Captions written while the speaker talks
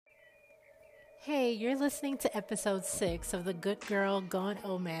Hey, you're listening to episode 6 of the Good Girl Going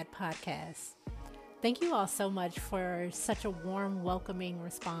OMAD podcast. Thank you all so much for such a warm, welcoming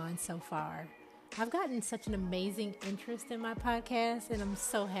response so far. I've gotten such an amazing interest in my podcast, and I'm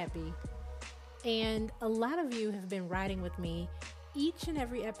so happy. And a lot of you have been riding with me each and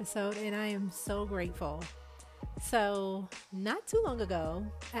every episode, and I am so grateful. So, not too long ago,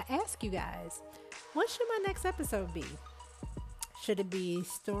 I asked you guys, what should my next episode be? Should it be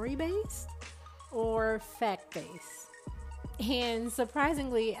story-based or fact-based? And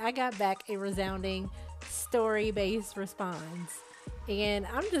surprisingly, I got back a resounding story-based response. And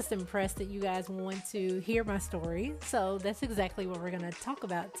I'm just impressed that you guys want to hear my story. So that's exactly what we're going to talk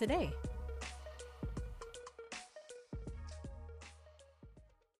about today.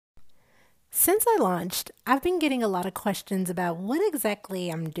 Since I launched, I've been getting a lot of questions about what exactly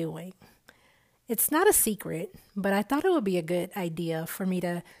I'm doing. It's not a secret, but I thought it would be a good idea for me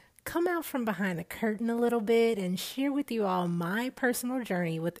to come out from behind the curtain a little bit and share with you all my personal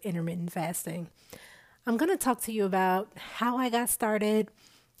journey with intermittent fasting. I'm going to talk to you about how I got started,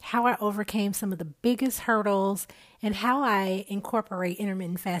 how I overcame some of the biggest hurdles, and how I incorporate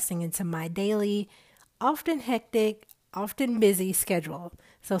intermittent fasting into my daily, often hectic, often busy schedule.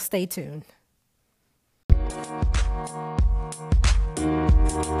 So stay tuned.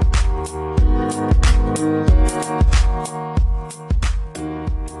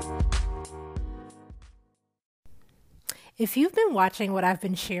 If you've been watching what I've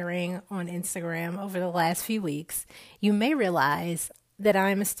been sharing on Instagram over the last few weeks, you may realize that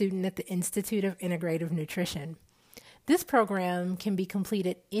I'm a student at the Institute of Integrative Nutrition. This program can be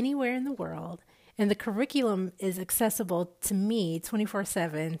completed anywhere in the world, and the curriculum is accessible to me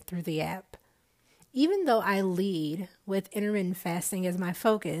 24/7 through the app. Even though I lead with intermittent fasting as my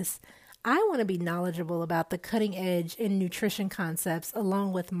focus, I want to be knowledgeable about the cutting edge in nutrition concepts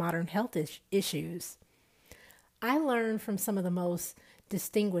along with modern health issues. I learned from some of the most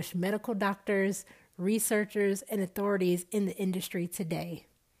distinguished medical doctors, researchers, and authorities in the industry today.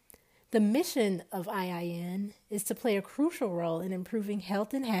 The mission of IIN is to play a crucial role in improving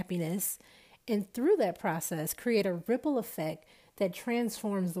health and happiness, and through that process, create a ripple effect that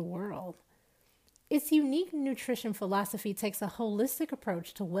transforms the world. Its unique nutrition philosophy takes a holistic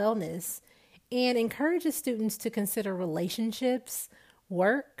approach to wellness and encourages students to consider relationships,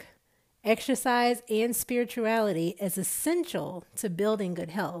 work, exercise, and spirituality as essential to building good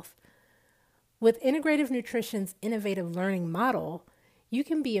health. With Integrative Nutrition's innovative learning model, you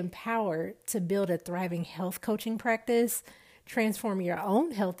can be empowered to build a thriving health coaching practice, transform your own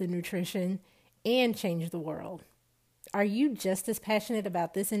health and nutrition, and change the world. Are you just as passionate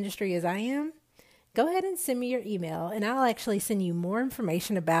about this industry as I am? Go ahead and send me your email, and I'll actually send you more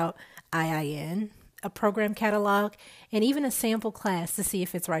information about IIN, a program catalog, and even a sample class to see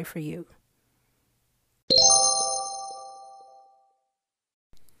if it's right for you.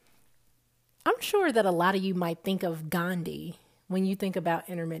 I'm sure that a lot of you might think of Gandhi when you think about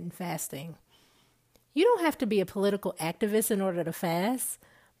intermittent fasting. You don't have to be a political activist in order to fast,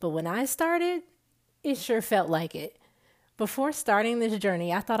 but when I started, it sure felt like it. Before starting this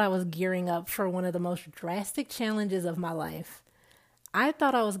journey, I thought I was gearing up for one of the most drastic challenges of my life. I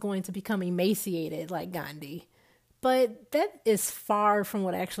thought I was going to become emaciated like Gandhi, but that is far from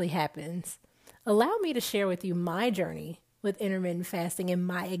what actually happens. Allow me to share with you my journey with intermittent fasting and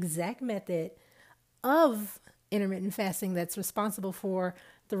my exact method of intermittent fasting that's responsible for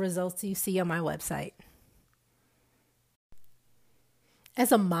the results you see on my website.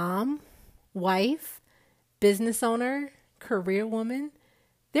 As a mom, wife, business owner, career woman,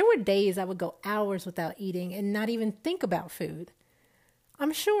 there were days I would go hours without eating and not even think about food.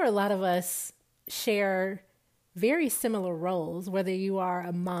 I'm sure a lot of us share very similar roles, whether you are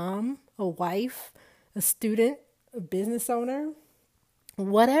a mom, a wife, a student, a business owner,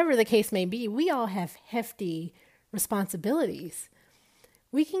 whatever the case may be. We all have hefty responsibilities.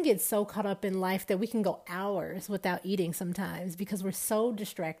 We can get so caught up in life that we can go hours without eating sometimes because we're so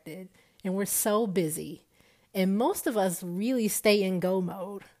distracted and we're so busy. And most of us really stay in go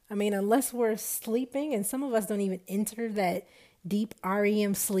mode. I mean, unless we're sleeping, and some of us don't even enter that deep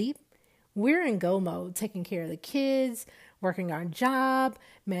REM sleep, we're in go mode, taking care of the kids, working our job,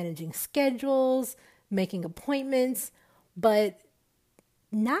 managing schedules, making appointments. But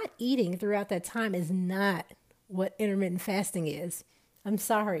not eating throughout that time is not what intermittent fasting is. I'm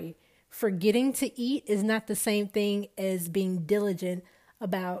sorry. Forgetting to eat is not the same thing as being diligent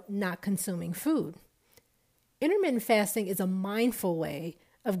about not consuming food. Intermittent fasting is a mindful way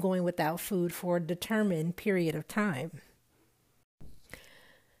of going without food for a determined period of time.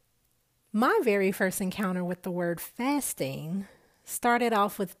 My very first encounter with the word fasting started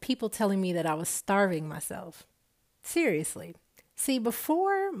off with people telling me that I was starving myself. Seriously. See,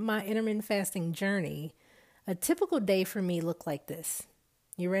 before my intermittent fasting journey, a typical day for me looked like this.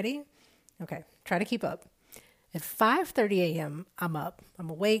 You ready? Okay, try to keep up. At 5:30 a.m., I'm up. I'm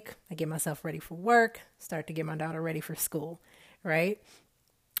awake. I get myself ready for work, start to get my daughter ready for school, right?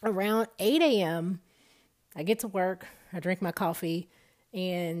 Around 8 a.m., I get to work, I drink my coffee,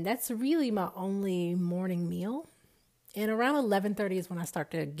 and that's really my only morning meal. And around 11:30 is when I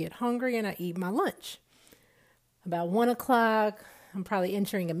start to get hungry and I eat my lunch. About 1 o'clock, I'm probably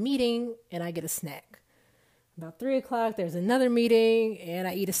entering a meeting and I get a snack. About 3 o'clock, there's another meeting and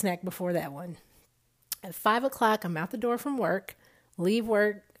I eat a snack before that one. At 5 o'clock, I'm out the door from work, leave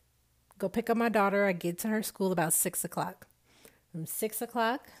work, go pick up my daughter. I get to her school about 6 o'clock. From 6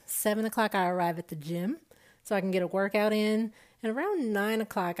 o'clock, 7 o'clock, I arrive at the gym so I can get a workout in. And around 9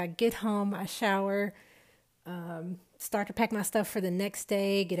 o'clock, I get home, I shower, start to pack my stuff for the next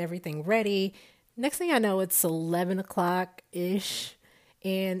day, get everything ready. Next thing I know, it's 11 o'clock-ish,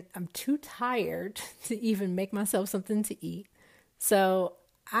 and I'm too tired to even make myself something to eat. So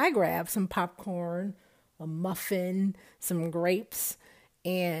I grab some popcorn, a muffin, some grapes,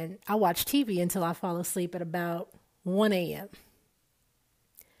 and I watch TV until I fall asleep at about 1 a.m.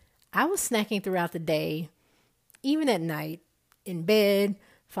 I was snacking throughout the day, even at night, in bed,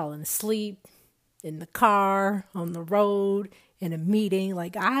 falling asleep, in the car, on the road, in a meeting.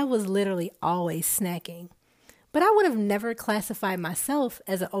 Like, I was literally always snacking. But I would have never classified myself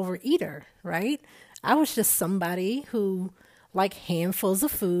as an overeater, right? I was just somebody who liked handfuls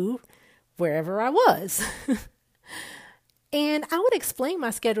of food wherever I was. And I would explain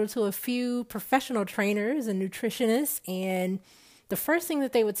my schedule to a few professional trainers and nutritionists, and the first thing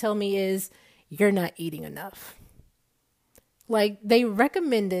that they would tell me is, you're not eating enough. Like, they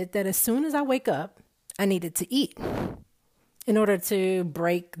recommended that as soon as I wake up, I needed to eat in order to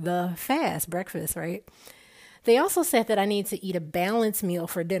break the fast, breakfast, right? They also said that I need to eat a balanced meal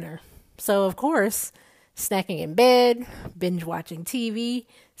for dinner. So, of course, snacking in bed, binge watching TV,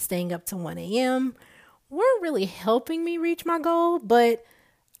 staying up to 1 a.m. weren't really helping me reach my goal, but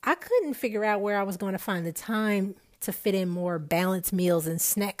I couldn't figure out where I was going to find the time to fit in more balanced meals and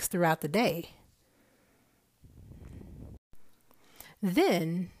snacks throughout the day.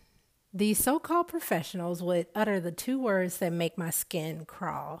 Then, these so-called professionals would utter the two words that make my skin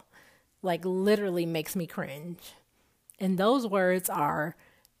crawl, like literally makes me cringe. And those words are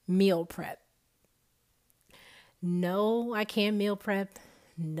meal prep. No, I can't meal prep.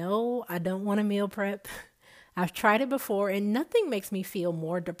 No, I don't want to meal prep. I've tried it before and nothing makes me feel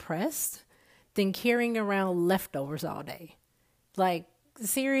more depressed than carrying around leftovers all day. Like,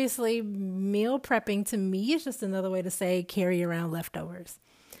 seriously, meal prepping to me is just another way to say carry around leftovers.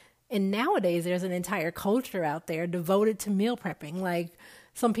 And nowadays, there's an entire culture out there devoted to meal prepping. Like,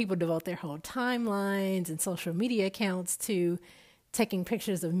 some people devote their whole timelines and social media accounts to taking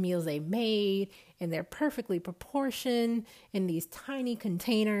pictures of meals they made, and they're perfectly proportioned in these tiny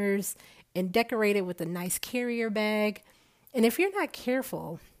containers and decorated with a nice carrier bag. And if you're not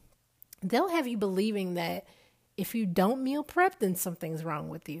careful, they'll have you believing that if you don't meal prep, then something's wrong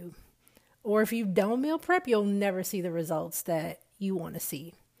with you. Or if you don't meal prep, you'll never see the results that you want to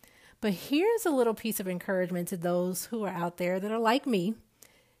see. But here's a little piece of encouragement to those who are out there that are like me.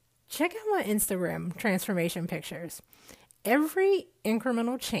 Check out my Instagram transformation pictures. Every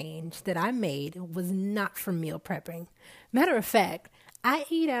incremental change that I made was not from meal prepping. Matter of fact, I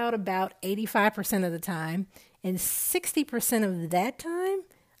eat out about 85% of the time, and 60% of that time,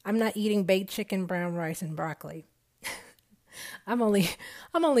 I'm not eating baked chicken, brown rice, and broccoli. I'm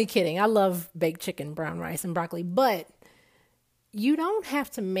only kidding. I love baked chicken, brown rice, and broccoli, but you don't have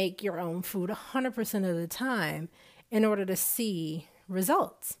to make your own food 100% of the time in order to see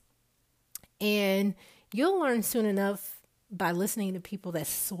results. And you'll learn soon enough by listening to people that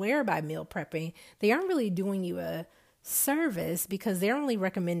swear by meal prepping. They aren't really doing you a service because they're only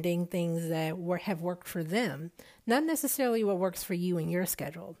recommending things that have worked for them, not necessarily what works for you and your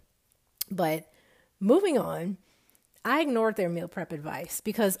schedule. But moving on, I ignored their meal prep advice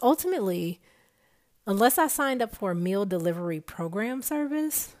because ultimately, unless I signed up for a meal delivery program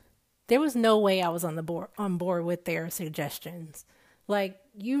service, there was no way I was on board with their suggestions. Like,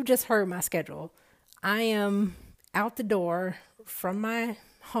 you just heard my schedule. I am out the door from my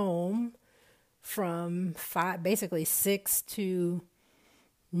home from basically 6 to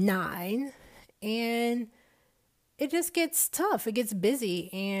 9, and it just gets tough. It gets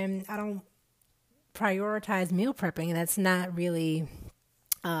busy, and I don't prioritize meal prepping, and that's not really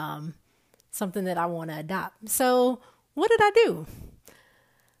something that I want to adopt. So what did I do?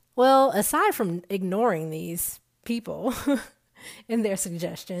 Well, aside from ignoring these people, in their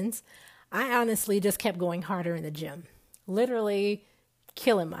suggestions, I honestly just kept going harder in the gym, literally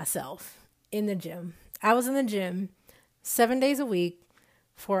killing myself in the gym. I was in the gym 7 days a week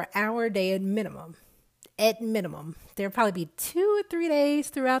for an hour a day at minimum. At minimum. There'll probably be 2 or 3 days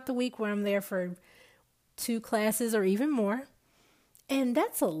throughout the week where I'm there for 2 classes or even more. And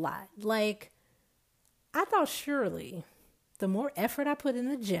that's a lot. Like, I thought surely the more effort I put in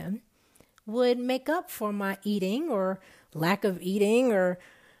the gym would make up for my eating or lack of eating or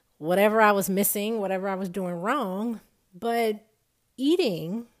whatever I was missing, whatever I was doing wrong. But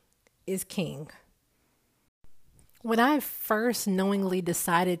eating is king. When I first knowingly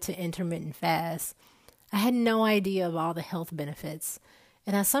decided to intermittent fast, I had no idea of all the health benefits.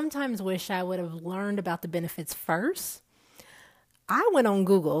 And I sometimes wish I would have learned about the benefits first. I went on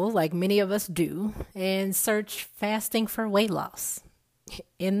Google, like many of us do, and searched fasting for weight loss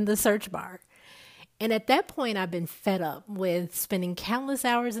in the search bar. And at that point, I've been fed up with spending countless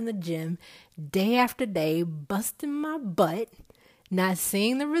hours in the gym, day after day, busting my butt, not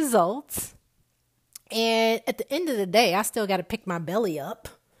seeing the results. And at the end of the day, I still got to pick my belly up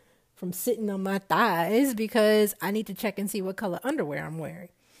from sitting on my thighs because I need to check and see what color underwear I'm wearing.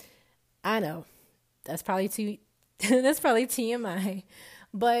 I know that's probably TMI,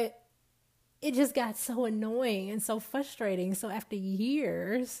 but it just got so annoying and so frustrating. So after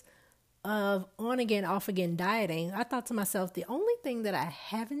years of on again, off again dieting, I thought to myself, the only thing that I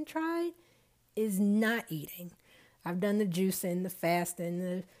haven't tried is not eating. I've done the juicing, the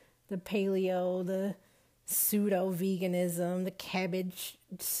fasting, the paleo, the pseudo veganism, the cabbage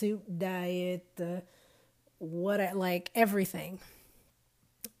soup diet, everything.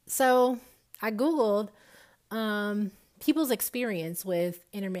 So I Googled people's experience with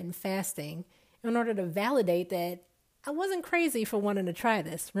intermittent fasting in order to validate that I wasn't crazy for wanting to try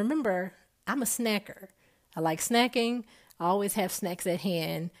this. Remember, I'm a snacker. I like snacking. I always have snacks at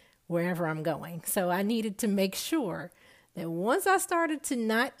hand wherever I'm going. So I needed to make sure that once I started to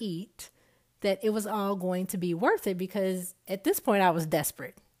not eat, that it was all going to be worth it, because at this point I was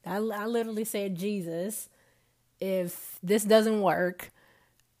desperate. I literally said, Jesus, if this doesn't work,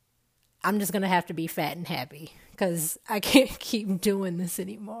 I'm just going to have to be fat and happy because I can't keep doing this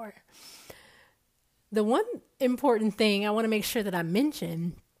anymore. The one important thing I want to make sure that I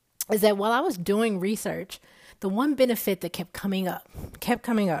mention is that while I was doing research, the one benefit that kept coming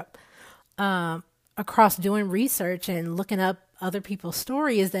up across doing research and looking up other people's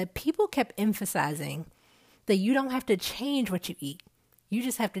story is that people kept emphasizing that you don't have to change what you eat. You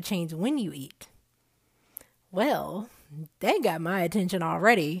just have to change when you eat. Well, they got my attention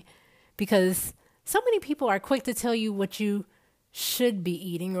already because so many people are quick to tell you what you should be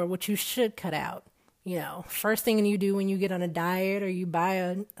eating or what you should cut out. You know, first thing you do when you get on a diet or you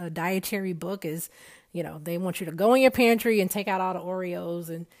buy a dietary book is, you know, they want you to go in your pantry and take out all the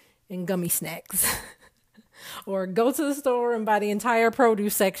Oreos and gummy snacks. Or go to the store and buy the entire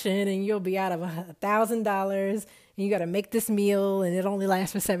produce section and you'll be out of $1,000 and you got to make this meal and it only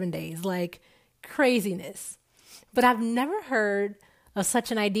lasts for 7 days. Like craziness. But I've never heard of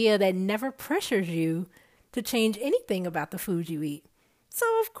such an idea that never pressures you to change anything about the food you eat. So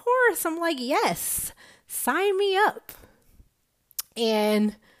of course I'm like, yes, sign me up.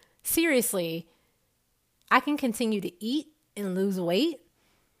 And seriously, I can continue to eat and lose weight.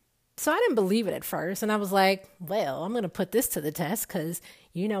 So I didn't believe it at first. And I was like, well, I'm going to put this to the test because,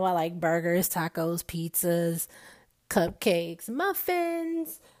 you know, I like burgers, tacos, pizzas, cupcakes,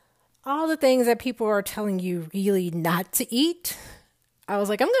 muffins, all the things that people are telling you really not to eat. I was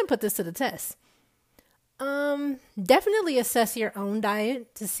like, I'm going to put this to the test. Definitely assess your own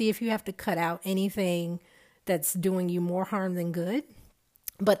diet to see if you have to cut out anything that's doing you more harm than good.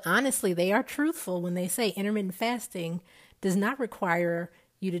 But honestly, they are truthful when they say intermittent fasting does not require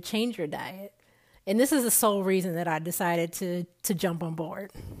you to change your diet. And this is the sole reason that I decided to jump on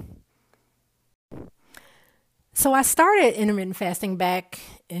board. So I started intermittent fasting back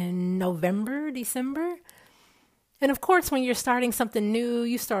in November, December. And of course, when you're starting something new,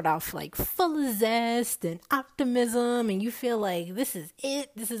 you start off like full of zest and optimism and you feel like this is it.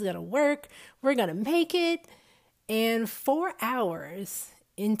 This is going to work. We're going to make it. And 4 hours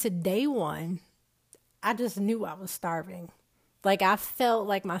into day one, I just knew I was starving. Like I felt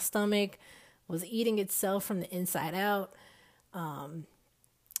like my stomach was eating itself from the inside out.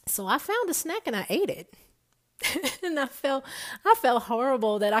 So I found a snack and I ate it. And I felt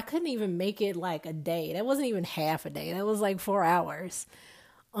horrible that I couldn't even make it like a day. That wasn't even half a day. That was like 4 hours.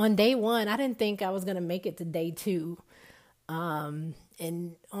 On day one, I didn't think I was going to make it to day two. And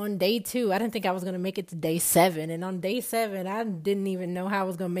on day two, I didn't think I was going to make it to day 7. And on day 7, I didn't even know how I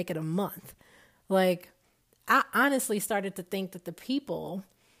was going to make it a month. Like, I honestly started to think that the people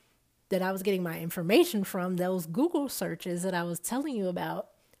that I was getting my information from, those Google searches that I was telling you about,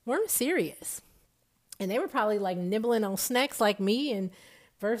 weren't serious. And they were probably like nibbling on snacks like me and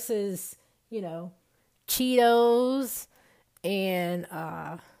versus, Cheetos and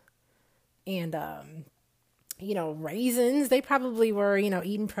and raisins. They probably were,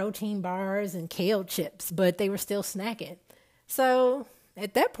 eating protein bars and kale chips, but they were still snacking. So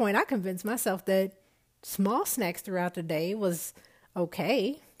at that point, I convinced myself that small snacks throughout the day was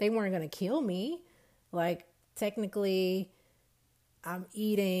okay. They weren't going to kill me. Like, technically, I'm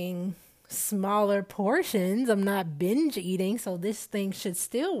eating smaller portions. I'm not binge eating, so this thing should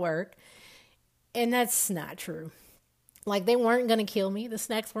still work. And that's not true. Like, they weren't going to kill me. The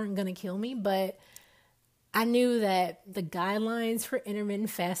snacks weren't going to kill me, but I knew that the guidelines for intermittent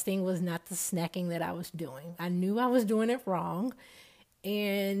fasting was not the snacking that I was doing. I knew I was doing it wrong.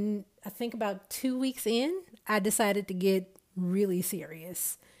 And I think about 2 weeks in, I decided to get really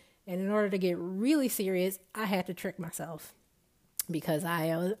serious. And in order to get really serious, I had to trick myself because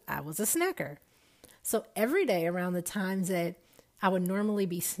I was a snacker. So every day around the times that I would normally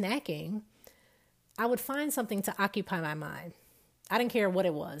be snacking, I would find something to occupy my mind. I didn't care what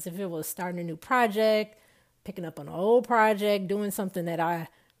it was. If it was starting a new project, picking up an old project, doing something that I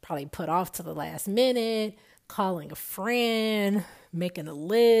probably put off to the last minute, calling a friend, making a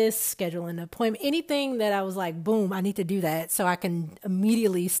list, scheduling an appointment, anything that I was like, boom, I need to do that so I can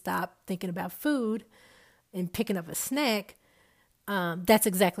immediately stop thinking about food and picking up a snack. That's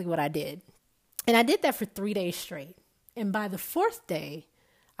exactly what I did. And I did that for 3 days straight. And by the fourth day,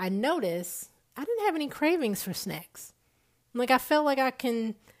 I noticed I didn't have any cravings for snacks. Like, I felt like I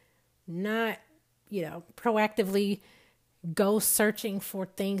can not, proactively go searching for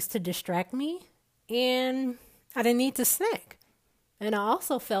things to distract me. And I didn't need to snack. And I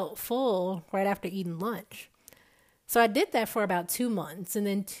also felt full right after eating lunch. So I did that for about 2 months. And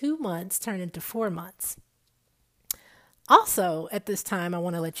then 2 months turned into 4 months. Also, at this time, I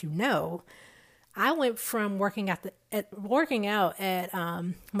want to let you know, I went from working out at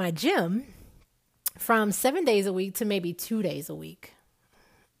my gym from 7 days a week to maybe 2 days a week.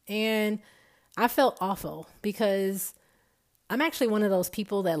 And I felt awful because I'm actually one of those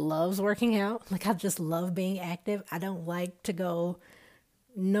people that loves working out. Like, I just love being active. I don't like to go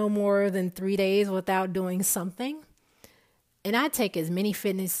no more than 3 days without doing something. And I take as many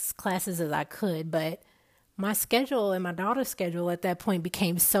fitness classes as I could, but my schedule and my daughter's schedule at that point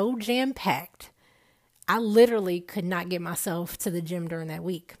became so jam-packed. I literally could not get myself to the gym during that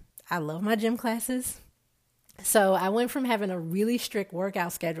week. I love my gym classes. So I went from having a really strict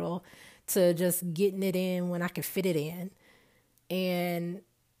workout schedule to just getting it in when I could fit it in. And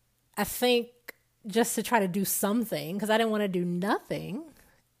I think just to try to do something, because I didn't want to do nothing,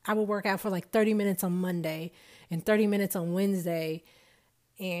 I would work out for like 30 minutes on Monday and 30 minutes on Wednesday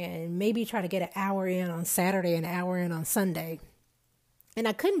and maybe try to get an hour in on Saturday and an hour in on Sunday. And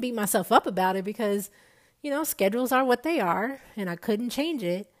I couldn't beat myself up about it because, schedules are what they are and I couldn't change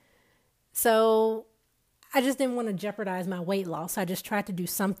it. So I just didn't want to jeopardize my weight loss. I just tried to do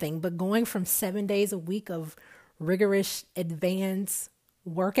something. But going from 7 days a week of rigorous advanced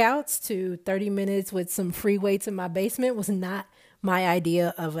workouts to 30 minutes with some free weights in my basement was not my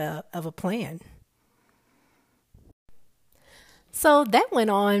idea of a plan. So that went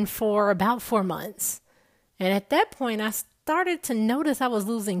on for about 4 months. And at that point, I started to notice I was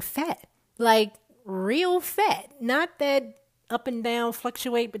losing fat, like real fat, not that up and down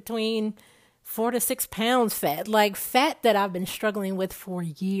fluctuate between 4 to 6 pounds fat, like fat that I've been struggling with for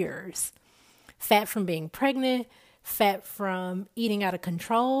years. Fat from being pregnant, fat from eating out of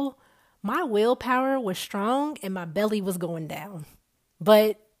control. My willpower was strong and my belly was going down.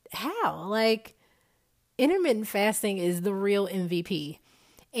 But how? Like, intermittent fasting is the real MVP.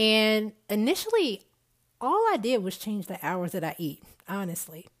 And initially, all I did was change the hours that I eat,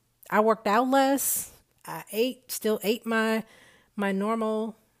 honestly. I worked out less. I still ate my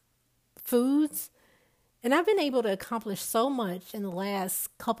normal foods. And I've been able to accomplish so much in the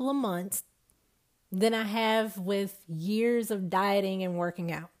last couple of months than I have with years of dieting and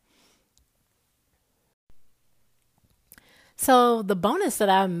working out. So the bonus that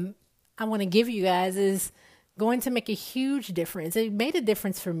I want to give you guys is going to make a huge difference. It made a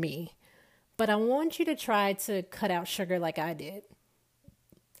difference for me, but I want you to try to cut out sugar like I did.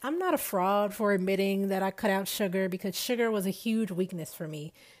 I'm not a fraud for admitting that I cut out sugar because sugar was a huge weakness for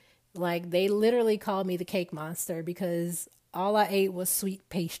me. Like, they literally called me the cake monster because all I ate was sweet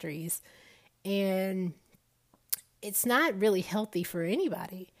pastries. And it's not really healthy for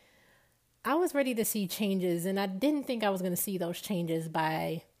anybody. I was ready to see changes, and I didn't think I was going to see those changes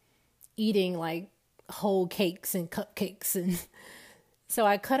by eating like whole cakes and cupcakes. And so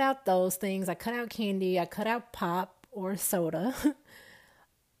I cut out those things. I cut out candy. I cut out pop or soda.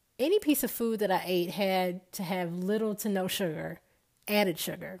 Any piece of food that I ate had to have little to no sugar, added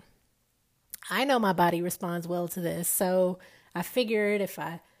sugar. I know my body responds well to this. So I figured if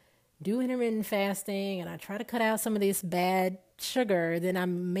I do intermittent fasting and I try to cut out some of this bad sugar, then I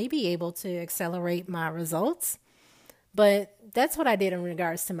may be able to accelerate my results. But that's what I did in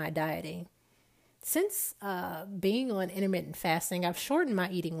regards to my dieting. Since being on intermittent fasting, I've shortened my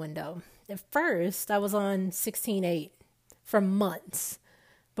eating window. At first, I was on 16-8 for months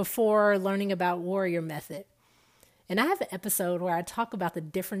before learning about Warrior Method. And I have an episode where I talk about the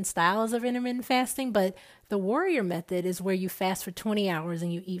different styles of intermittent fasting, but the Warrior Method is where you fast for 20 hours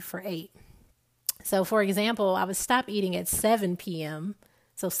and you eat for 8. So, for example, I would stop eating at 7 p.m.,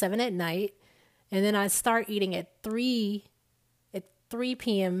 so 7 at night, and then I'd start eating at 3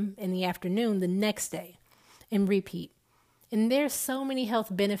 p.m. in the afternoon the next day and repeat. And there's so many health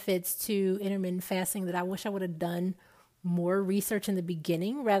benefits to intermittent fasting that I wish I would have done more research in the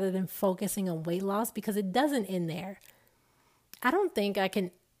beginning rather than focusing on weight loss, because it doesn't end there. I don't think I can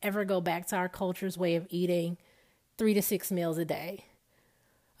ever go back to our culture's way of eating 3 to 6 meals a day.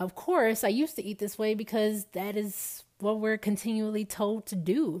 Of course, I used to eat this way because that is what we're continually told to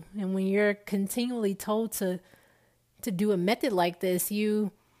do. And when you're continually told to do a method like this,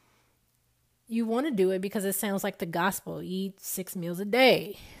 you want to do it because it sounds like the gospel. Eat 6 meals a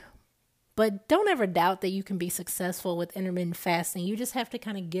day. But don't ever doubt that you can be successful with intermittent fasting. You just have to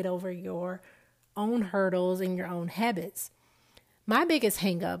kind of get over your own hurdles and your own habits. My biggest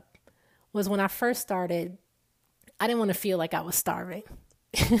hang up was when I first started, I didn't want to feel like I was starving.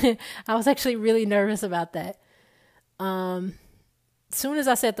 I was actually really nervous about that. As soon as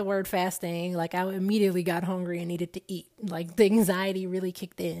I said the word fasting, like I immediately got hungry and needed to eat. Like the anxiety really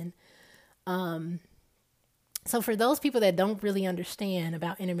kicked in. So for those people that don't really understand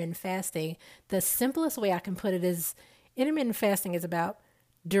about intermittent fasting, the simplest way I can put it is intermittent fasting is about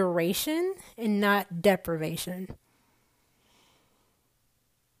duration and not deprivation.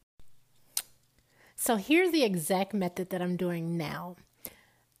 So here's the exact method that I'm doing now.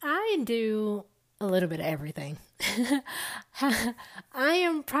 I do a little bit of everything. I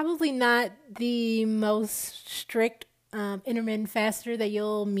am probably not the most strict intermittent faster that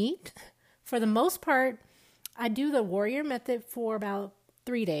you'll meet. For the most part, I do the Warrior Method for about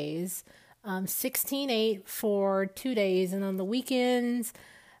 3 days, 16-8 for 2 days, and on the weekends,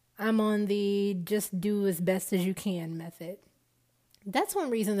 I'm on the just do as best as you can method. That's one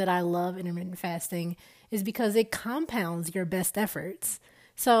reason that I love intermittent fasting is because it compounds your best efforts.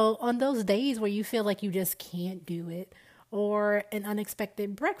 So on those days where you feel like you just can't do it or an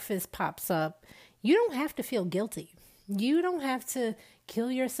unexpected breakfast pops up, you don't have to feel guilty. You don't have to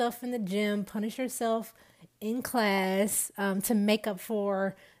kill yourself in the gym, punish yourself in class to make up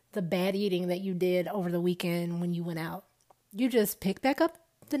for the bad eating that you did over the weekend when you went out. You just pick back up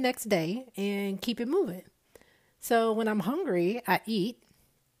the next day and keep it moving. So when I'm hungry, I eat,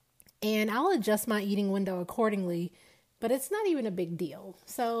 and I'll adjust my eating window accordingly, but it's not even a big deal.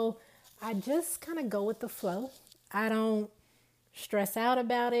 So I just kind of go with the flow. I don't stress out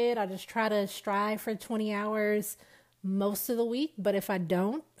about it. I just try to strive for 20 hours most of the week, but if I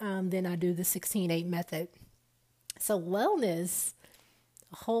don't, then I do the 16-8 method. So wellness,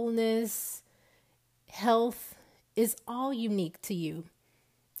 wholeness, health is all unique to you.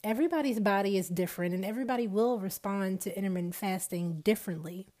 Everybody's body is different, and everybody will respond to intermittent fasting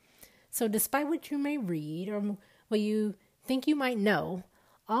differently. So despite what you may read or what you think you might know,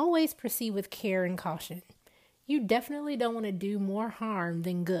 always proceed with care and caution. You definitely don't want to do more harm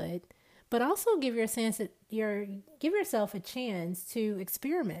than good, but also give yourself a chance to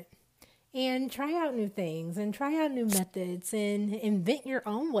experiment and try out new things and try out new methods and invent your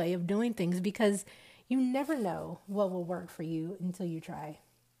own way of doing things, because you never know what will work for you until you try.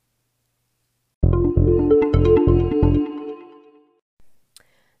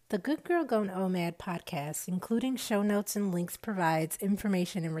 The Good Girl Gone OMAD podcast, including show notes and links, provides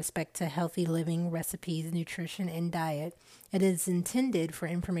information in respect to healthy living, recipes, nutrition, and diet. It is intended for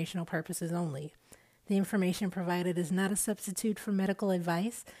informational purposes only. The information provided is not a substitute for medical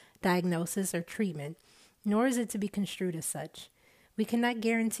advice, diagnosis, or treatment, nor is it to be construed as such. We cannot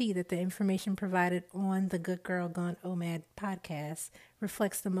guarantee that the information provided on the Good Girl Gone OMAD podcast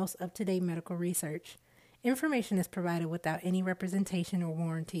reflects the most up-to-date medical research. Information is provided without any representation or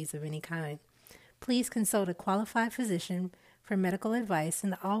warranties of any kind. Please consult a qualified physician for medical advice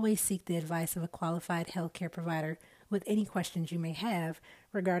and always seek the advice of a qualified healthcare provider with any questions you may have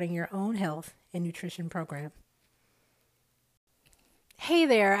regarding your own health and nutrition program. Hey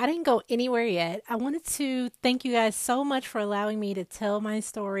there, I didn't go anywhere yet. I wanted to thank you guys so much for allowing me to tell my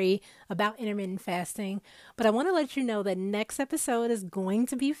story about intermittent fasting. But I want to let you know that next episode is going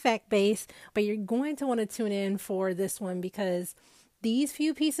to be fact-based, but you're going to want to tune in for this one because these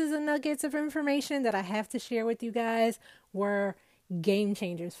few pieces of nuggets of information that I have to share with you guys were game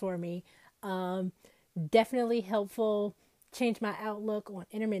changers for me. Definitely helpful. Changed my outlook on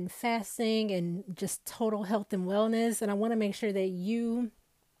intermittent fasting and just total health and wellness. And I want to make sure that you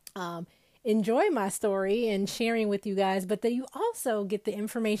enjoy my story and sharing with you guys, but that you also get the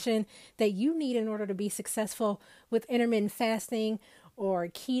information that you need in order to be successful with intermittent fasting or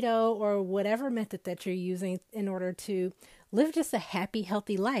keto or whatever method that you're using in order to live just a happy,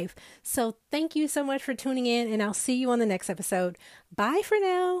 healthy life. So thank you so much for tuning in, and I'll see you on the next episode. Bye for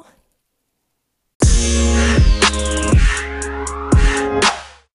now.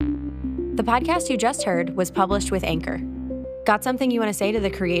 The podcast you just heard was published with Anchor. Got something you want to say to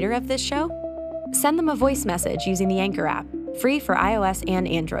the creator of this show? Send them a voice message using the Anchor app, free for iOS and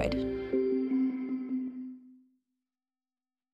Android.